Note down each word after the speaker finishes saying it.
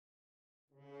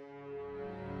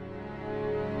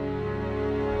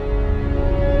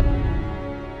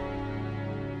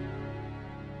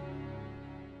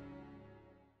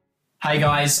Hey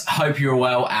guys, hope you're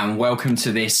well and welcome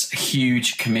to this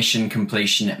huge commission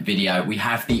completion video. We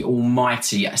have the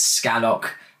almighty Skalok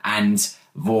and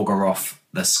Vorgaroth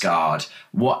the Scarred.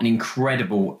 What an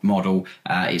incredible model.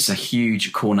 It's a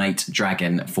huge cornate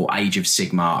dragon for Age of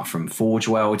Sigmar from Forge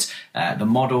World. The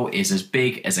model is as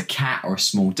big as a cat or a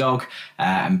small dog,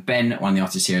 and Ben, one of the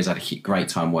artists here, has had a great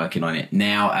time working on it.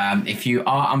 Now, if you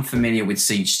are unfamiliar with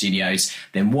Siege Studios,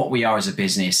 then what we are as a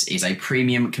business is a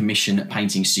premium commission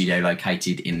painting studio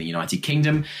located in the United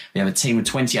Kingdom. We have a team of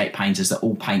 28 painters that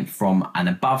all paint from an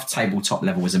above tabletop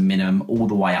level as a minimum all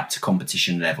the way up to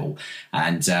competition level.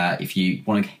 And if you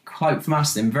want to quote from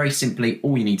us, then very simply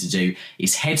all you need to do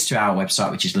is head to our website,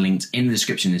 which is linked in the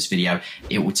description of this video.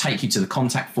 It will take you to the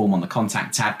contact form on the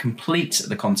contact tab. Complete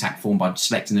the contact form by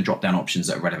selecting the drop down options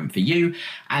that are relevant for you,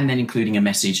 and then including a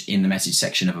message in the message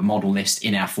section of a model list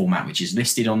in our format, which is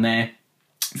listed on there.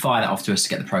 Fire that off to us to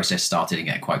get the process started and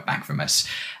get a quote back from us.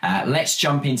 Let's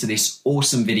jump into this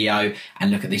awesome video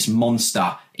and look at this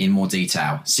monster in more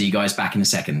detail. See you guys back in a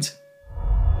second.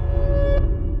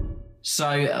 So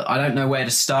I don't know where to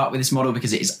start with this model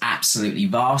because it is absolutely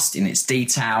vast in its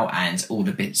detail and all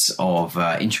the bits of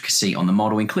intricacy on the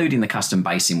model, including the custom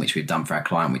basing which we've done for our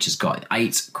client, which has got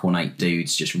 8 cornate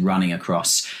dudes just running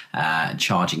across,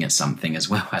 charging at something as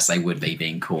well as they would be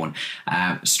being Khorne.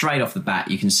 Straight off the bat,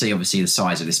 you can see obviously the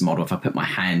size of this model. If I put my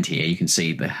hand here, you can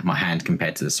see my hand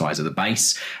compared to the size of the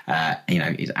base. You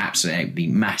know, it's absolutely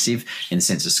massive in the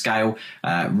sense of scale.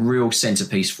 Real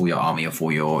centerpiece for your army or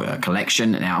for your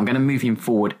collection. Now I'm going to move him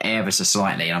forward ever so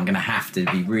slightly, and I'm going to have to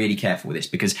be really careful with this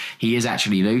because he is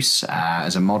actually loose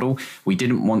as a model. We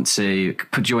didn't want to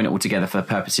join it all together for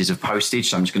purposes of postage,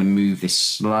 so I'm just going to move this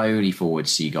slowly forward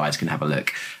so you guys can have a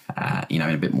look, you know,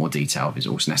 in a bit more detail of his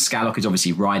awesome. Now, Skalok is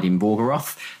obviously riding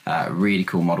Vorgaroth. Really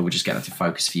cool model. We'll just get that to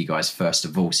focus for you guys first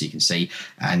of all so you can see.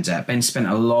 And Ben spent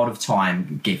a lot of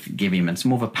time giving him, and it's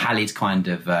more of a pallid kind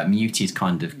of muted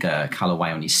kind of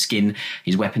colourway on his skin.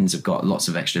 His weapons have got lots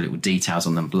of extra little details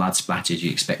on them, blood splatters you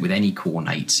expect with any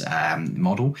cornate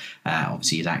model.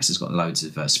 Obviously his axe has got loads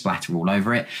of splatter all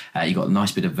over it. You've got a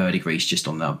nice bit of verdigris just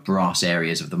on the brass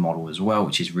areas of the model as well,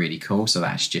 which is really cool. So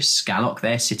that's just Skalok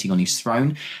there sitting on his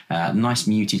throne. Nice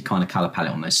muted kind of colour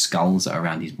palette on those skulls that are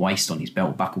around his waist, on his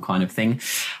belt buckle kind of thing.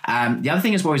 The other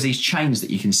thing as well is these chains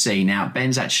that you can see. Now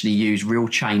Ben's actually used real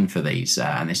chain for these,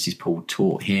 and this is pulled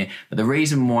taut here. But the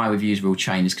reason why we've used real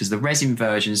chain is because the resin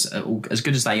versions, as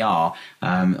good as they are,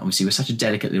 obviously with such a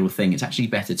delicate little thing, it's actually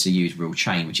better to use real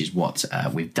chain, which is what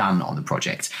we've done on the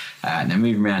project. Now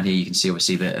moving around here, you can see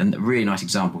obviously a really nice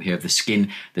example here of the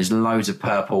skin. There's loads of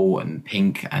purple and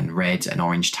pink and red and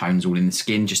orange tones all in the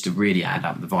skin just to really add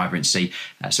up the vibrancy.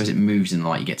 So as it moves in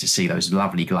light, you get to see those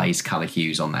lovely glazed colour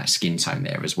hues on that skin tone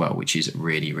there as well, which is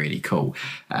really, really cool.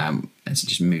 Let's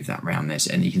just move that around this,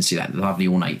 and you can see that lovely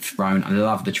ornate throne. I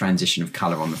love the transition of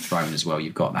colour on the throne as well.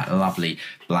 You've got that lovely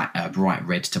black, bright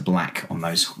red to black on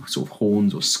those sort of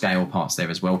horns or scale parts there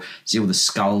as well. See all the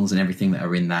skulls and everything that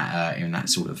are in that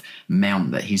sort of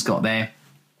mount that he's got there.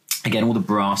 Again, all the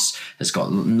brass has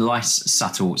got nice,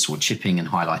 subtle sort of chipping and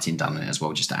highlighting done in it as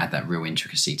well, just to add that real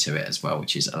intricacy to it as well,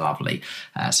 which is lovely.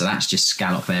 So that's just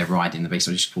Skalok there riding the beast.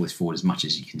 I'll just pull this forward as much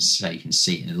as you can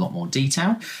see it in a lot more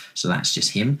detail. So that's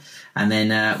just him. And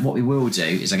then what we will do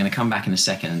is I'm going to come back in a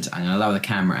second. I'm going to lower the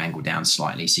camera angle down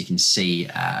slightly so you can see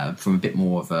from a bit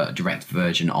more of a direct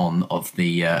version of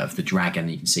the dragon.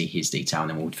 You can see his detail, and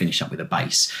then we'll finish up with a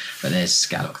base. But there's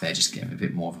Skalok there, just getting a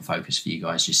bit more of a focus for you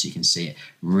guys, just so you can see it.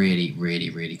 Really, really,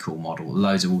 really cool model.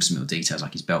 Loads of awesome little details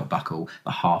like his belt buckle,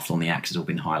 the haft on the axe has all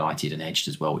been highlighted and edged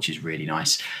as well, which is really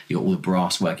nice. You've got all the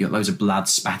brass work. You've got loads of blood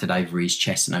spattered over his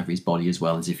chest and over his body as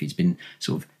well, as if he's been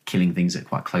sort of killing things that are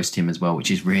quite close to him as well,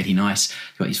 which is really nice.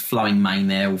 You've got his flowing mane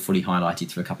there, all fully highlighted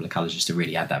through a couple of colours just to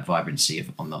really add that vibrancy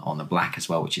on the black as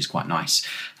well, which is quite nice.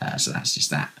 So that's just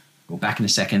that. We'll back in a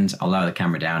second. I'll lower the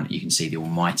camera down. You can see the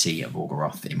almighty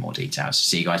Vorgaroth in more detail. So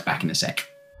see you guys back in a sec.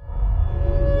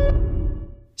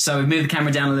 So we've moved the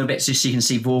camera down a little bit just so you can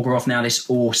see Vorgaroth now, this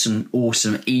awesome,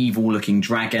 awesome, evil-looking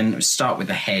dragon. We'll start with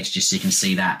the head just so you can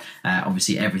see that.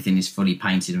 Obviously, everything is fully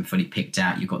painted and fully picked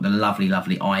out. You've got the lovely,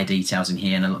 lovely eye details in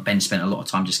here, and Ben spent a lot of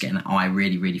time just getting that eye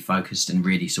really, really focused and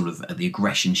really sort of the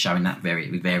aggression showing that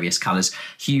with various colours.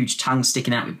 Huge tongue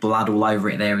sticking out with blood all over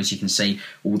it there, as you can see.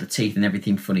 All the teeth and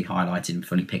everything fully highlighted and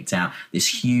fully picked out.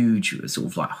 This huge sort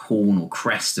of like horn or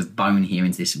crest of bone here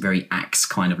into this very axe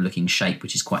kind of looking shape,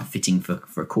 which is quite fitting for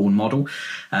a Khorne model.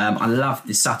 I love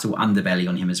the subtle underbelly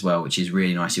on him as well, which is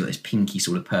really nice. You've got this pinky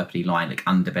sort of purpley lilac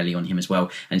underbelly on him as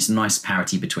well, and it's a nice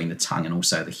parity between the tongue and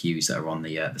also the hues that are on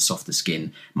the softer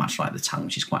skin, much like the tongue,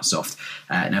 which is quite soft.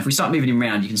 Now, if we start moving him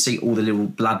around, you can see all the little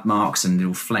blood marks and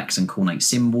little flecks and cornate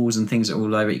symbols and things that are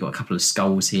all over it. You've got a couple of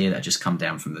skulls here that just come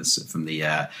down from the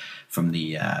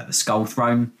skull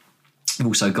throne. You've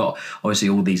also got obviously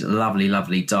all these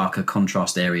lovely darker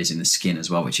contrast areas in the skin as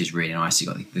well, which is really nice.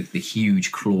 You've got the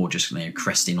huge claw just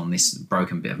cresting on this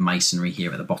broken bit of masonry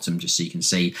here at the bottom, just so you can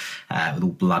see, with all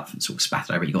blood sort of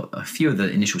spattered over it. You've got a few of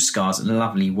the initial scars, a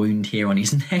lovely wound here on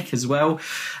his neck as well.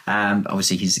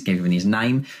 Obviously he's given his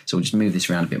name, so we'll just move this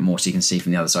around a bit more so you can see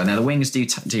from the other side. Now the wings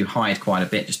do hide quite a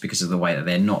bit just because of the way that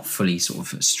they're not fully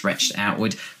sort of stretched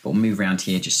outward, but we'll move around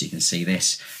here just so you can see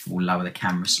this. We'll lower the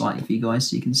camera slightly for you guys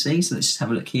so you can see. So let's just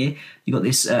have a look here. You've got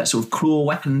this sort of claw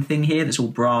weapon thing here that's all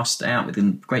brassed out with a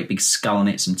great big skull on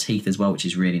it, some teeth as well, which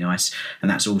is really nice. And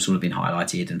that's all sort of been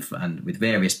highlighted and with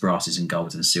various brasses and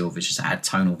golds and silvers just to add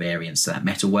tonal variance to that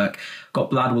metalwork. Got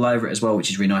blood all over it as well, which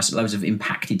is really nice. Loads of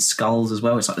impacted skulls as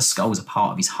well. It's like the skulls are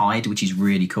part of his hide, which is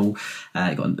really cool.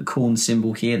 You've got the Khorne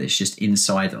symbol here that's just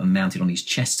inside and mounted on his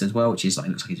chest as well, which is like,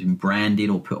 looks like it's been branded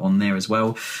or put on there as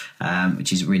well,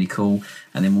 which is really cool.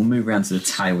 And then we'll move around to the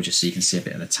tail just so you can see a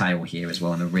bit of the tail here as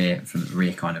well on the rear, from the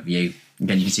rear kind of view.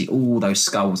 Again, you can see all those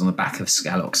skulls on the back of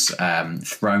Skalok's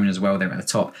throne as well there at the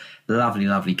top.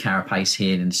 Lovely carapace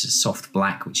here, and this is soft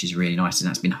black, which is really nice, and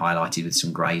that's been highlighted with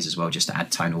some greys as well, just to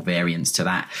add tonal variance to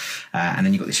that. And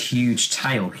then you've got this huge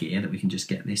tail here that we can just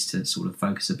get this to sort of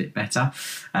focus a bit better.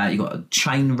 You've got a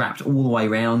chain wrapped all the way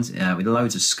around with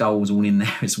loads of skulls all in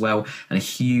there as well, and a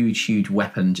huge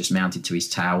weapon just mounted to his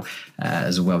tail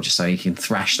as well, just so he can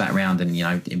thrash that round and, you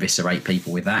know, eviscerate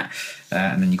people with that.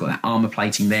 And then you've got that armor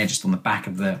plating there just on the back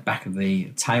of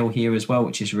the tail here as well,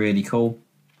 which is really cool.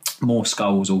 More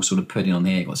skulls all sort of put in on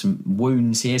here. You've got some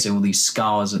wounds here, so all these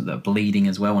scars that are bleeding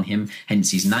as well on him,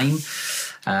 hence his name.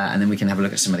 And then we can have a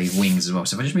look at some of these wings as well.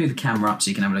 So if I just move the camera up so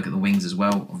you can have a look at the wings as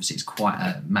well. Obviously it's quite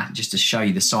a just to show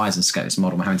you the size and scale of this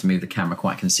model, I'm having to move the camera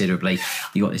quite considerably.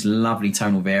 You've got this lovely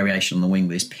tonal variation on the wing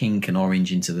with this pink and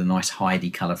orange into the nice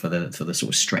hidey colour for the sort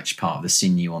of stretched part of the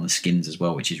sinew on the skins as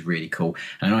well, which is really cool.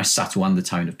 And a nice subtle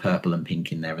undertone of purple and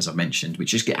pink in there, as I've mentioned,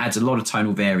 which just adds a lot of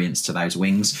tonal variance to those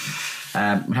wings. We'll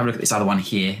have a look at this other one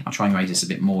here. I'll try and raise this a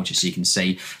bit more just so you can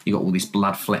see. You've got all these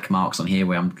blood fleck marks on here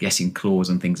where I'm guessing claws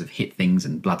and things have hit things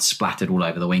and blood splattered all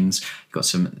over the wings. You've got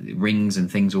some rings and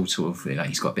things all sort of,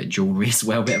 he's got a bit of jewellery as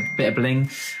well, bit of bling,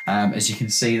 as you can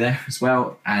see there as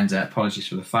well. And apologies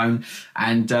for the phone.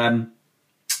 And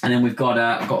then we've got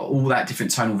all that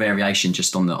different tonal variation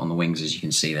just on the wings, as you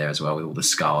can see there as well, with all the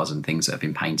scars and things that have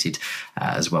been painted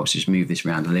as well. So just move this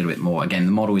around a little bit more. Again,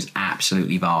 the model is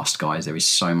absolutely vast, guys. There is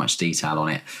so much detail on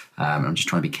it. I'm just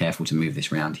trying to be careful to move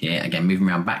this around here. Again, moving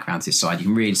around back around to this side, you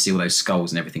can really see all those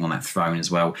skulls and everything on that throne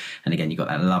as well. And again, you've got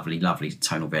that lovely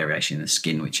tonal variation in the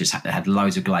skin, which has had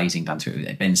loads of glazing done to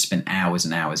it. Ben spent hours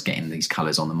and hours getting these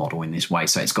colours on the model in this way.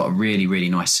 So it's got a really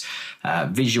nice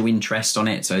visual interest on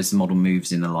it. So as the model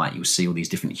moves in the light, you'll see all these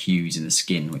different hues in the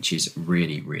skin, which is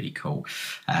really cool.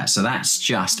 So that's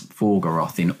just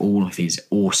Vorgaroth in all of his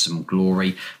awesome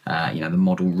glory. The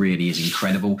model really is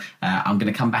incredible. I'm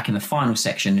going to come back in the final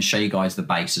section and show you guys the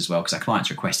base as well, because our clients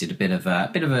requested a bit of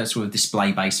a sort of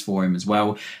display base for him as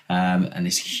well, and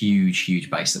this huge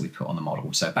base that we put on the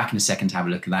model. So back in a second to have a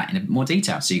look at that in a bit more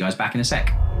detail. See you guys back in a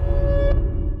sec.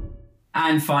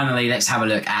 And finally, let's have a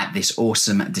look at this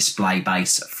awesome display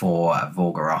base for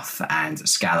Vorgaroth and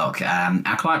Skalok.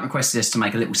 Our client requested us to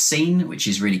make a little scene, which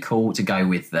is really cool, to go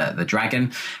with the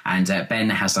dragon. And Ben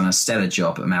has done a stellar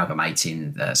job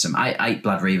amalgamating some eight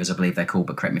blood reavers, I believe they're called,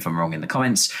 but correct me if I'm wrong in the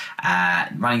comments,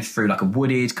 running through like a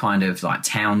wooded kind of like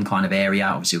town kind of area.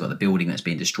 Obviously, we've got the building that's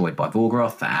been destroyed by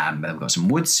Vorgaroth, but we've got some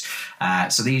woods.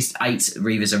 So these 8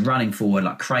 reavers are running forward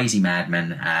like crazy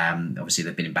madmen. Obviously,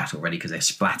 they've been in battle already because they're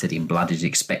splattered in blood, as you'd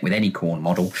expect with any Khorne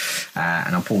model.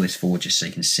 And I'll pull this forward just so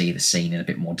you can see the scene in a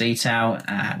bit more detail.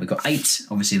 We've got 8,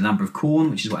 obviously the number of Khorne,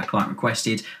 which is what our client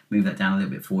requested. Move that down a little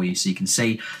bit for you so you can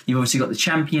see. You've obviously got the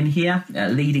champion here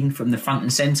leading from the front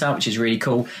and centre, which is really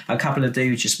cool. A couple of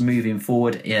dudes just moving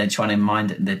forward, trying to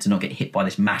mind that to not get hit by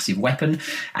this massive weapon.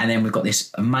 And then we've got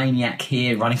this maniac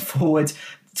here running forward,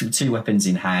 two weapons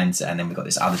in hand, and then we've got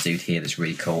this other dude here that's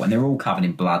really cool, and they're all covered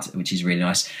in blood, which is really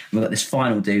nice. And we've got this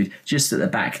final dude just at the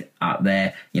back up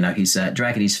there. You know, he's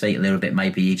dragging his feet a little bit.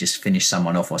 Maybe he just finished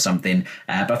someone off or something.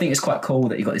 But I think it's quite cool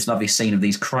that you've got this lovely scene of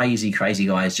these crazy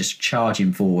guys just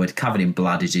charging forward, covered in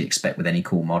blood, as you expect with any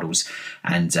cool models,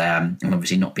 and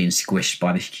obviously not being squished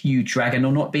by the huge dragon,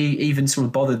 or not be even sort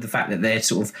of bothered the fact that they're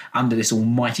sort of under this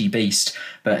almighty beast.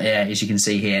 But as you can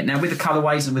see here, now with the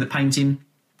colourways and with the painting,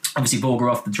 obviously,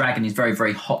 Vorgaroth, the dragon, is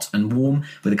very hot and warm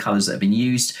with the colours that have been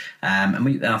used.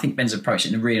 And I think Ben's approached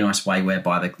it in a really nice way,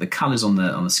 whereby the colours on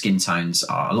the skin tones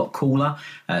are a lot cooler.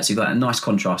 So you've got a nice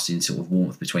contrasting sort of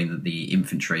warmth between the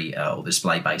infantry or the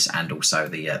display base and also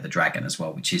the dragon as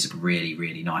well, which is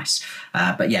really nice.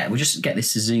 But yeah, we'll just get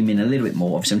this to zoom in a little bit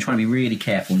more. Obviously, I'm trying to be really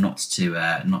careful not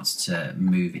to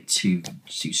move it too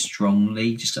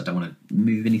strongly, just because I don't want to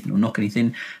move anything or knock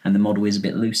anything. And the model is a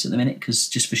bit loose at the minute, because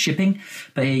just for shipping.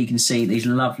 But here you can see these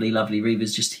lovely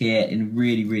Reavers just here in a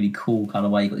really cool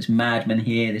colourway. You've got this Madman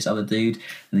here, this other dude, and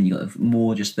then you've got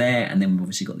more just there, and then we've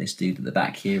obviously got this dude at the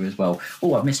back here as well.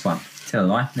 Oh, I've missed one. Tell a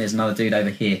lie. There's another dude over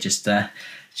here just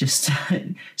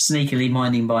sneakily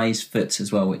minding by his foot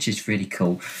as well, which is really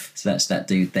cool. So that's that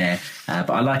dude there.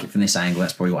 But I like it from this angle.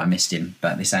 That's probably what I missed him.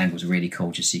 But this angle is really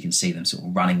cool, just so you can see them sort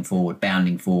of running forward,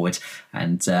 bounding forward,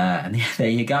 and yeah, there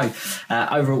you go.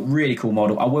 Overall, really cool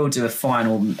model. I will do a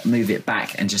final move it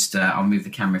back, and just I'll move the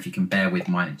camera if you can bear with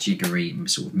my jiggery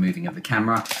sort of moving of the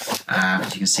camera.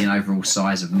 As you can see, an overall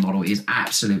size of the model is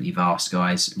absolutely vast,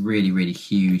 guys. Really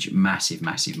huge, massive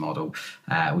model.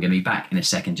 We're going to be back in a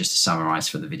second just to summarise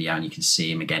for the video, and you can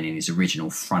see him again in his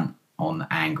original front on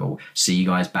angle. See you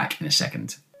guys back in a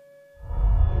second.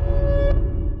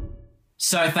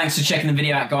 So thanks for checking the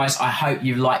video out, guys. I hope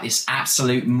you've liked this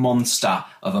absolute monster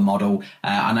of a model.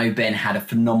 I know Ben had a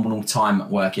phenomenal time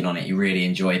working on it. He really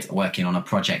enjoyed working on a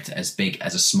project as big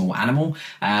as a small animal.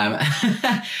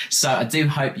 So I do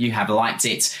hope you have liked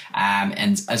it.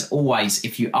 And as always,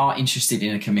 if you are interested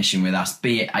in a commission with us,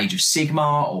 be it Age of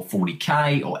Sigmar or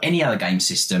 40k or any other game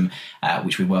system,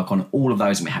 which we work on all of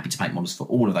those, and we're happy to paint models for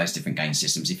all of those different game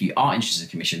systems. If you are interested in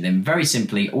a commission, then very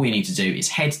simply, all you need to do is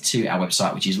head to our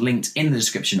website, which is linked in the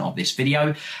description of this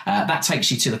video. That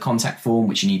takes you to the contact form,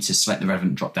 which you need to select the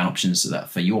relevant drop-down options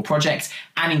for your project,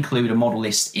 and include a model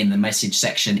list in the message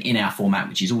section in our format,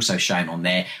 which is also shown on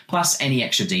there, plus any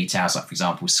extra details, like for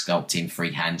example sculpting,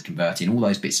 freehand converting, all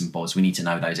those bits and bobs. We need to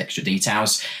know those extra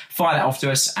details. Fire that off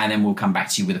to us, and then we'll come back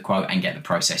to you with a quote and get the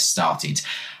process started.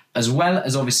 As well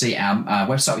as obviously our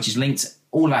website, which is linked.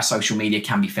 All of our social media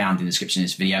can be found in the description of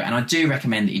this video, and I do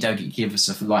recommend that you don't give us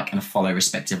a like and a follow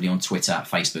respectively on Twitter,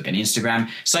 Facebook and Instagram,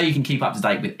 so you can keep up to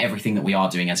date with everything that we are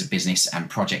doing as a business and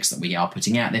projects that we are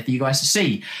putting out there for you guys to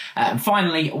see. And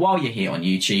finally, while you're here on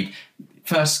YouTube,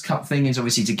 first thing is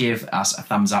obviously to give us a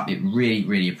thumbs up. It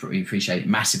really appreciate it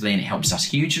massively, and it helps us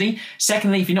hugely.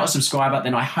 Secondly, if you're not a subscriber,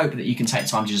 then I hope that you can take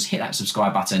time to just hit that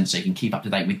subscribe button so you can keep up to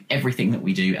date with everything that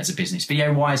we do as a business,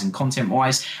 video-wise and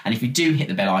content-wise. And if you do hit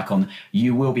the bell icon,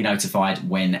 you will be notified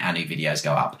when our new videos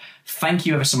go up. Thank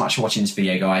you ever so much for watching this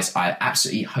video, guys. I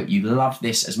absolutely hope you loved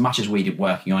this as much as we did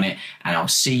working on it, and I'll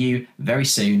see you very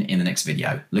soon in the next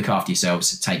video. Look after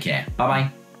yourselves. Take care.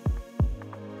 Bye-bye.